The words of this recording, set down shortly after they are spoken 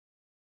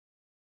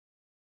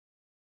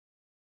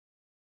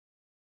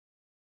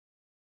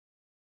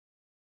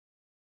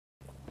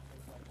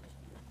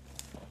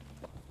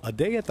A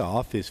day at the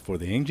office for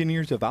the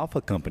engineers of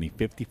Alpha Company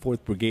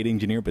 54th Brigade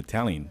Engineer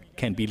Battalion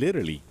can be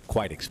literally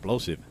quite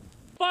explosive.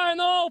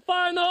 Final!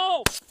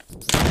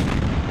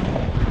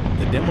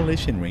 The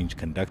demolition range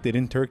conducted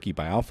in Turkey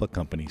by Alpha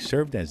Company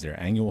served as their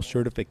annual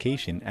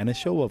certification and a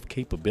show of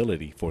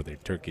capability for their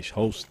Turkish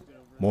host.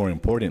 More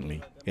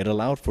importantly, it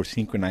allowed for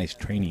synchronized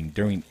training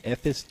during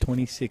EFES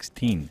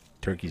 2016,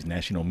 Turkey's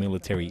national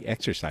military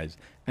exercise,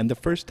 and the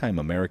first time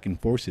American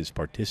forces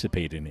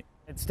participated in it.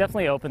 It's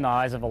definitely opened the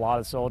eyes of a lot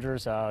of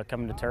soldiers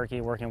coming to Turkey,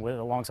 working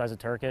alongside the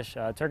Turkish.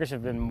 Turkish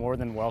have been more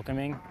than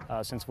welcoming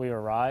since we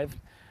arrived.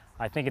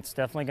 I think it's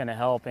definitely going to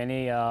help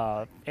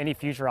any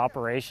future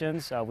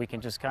operations. We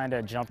can just kind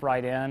of jump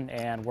right in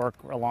and work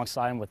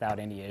alongside them without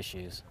any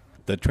issues.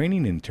 The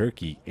training in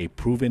Turkey, a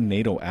proven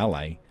NATO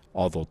ally,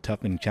 although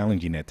tough and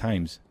challenging at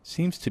times,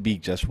 seems to be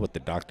just what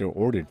the doctor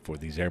ordered for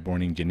these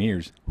airborne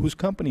engineers, whose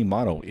company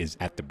motto is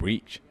 "At the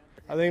Breach."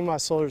 I think my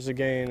soldiers are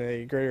gaining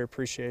a greater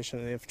appreciation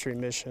of the infantry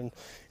mission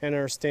and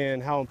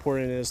understand how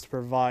important it is to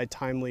provide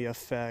timely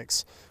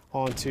effects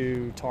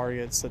onto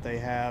targets that they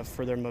have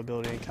for their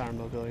mobility and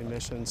counter-mobility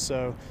missions.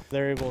 So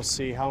they're able to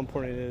see how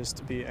important it is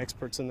to be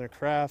experts in their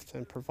craft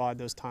and provide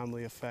those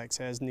timely effects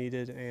as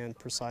needed and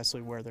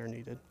precisely where they're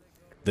needed.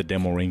 The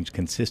demo range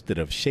consisted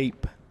of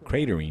shape,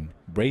 cratering,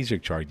 brazier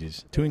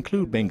charges, to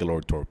include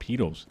Bangalore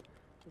torpedoes.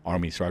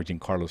 Army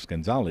Sergeant Carlos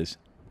Gonzalez,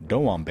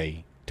 Doğan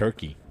Bay,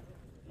 Turkey.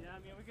 Yeah, I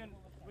mean,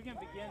 we can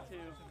begin to.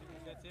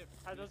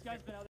 Have those guys been out there?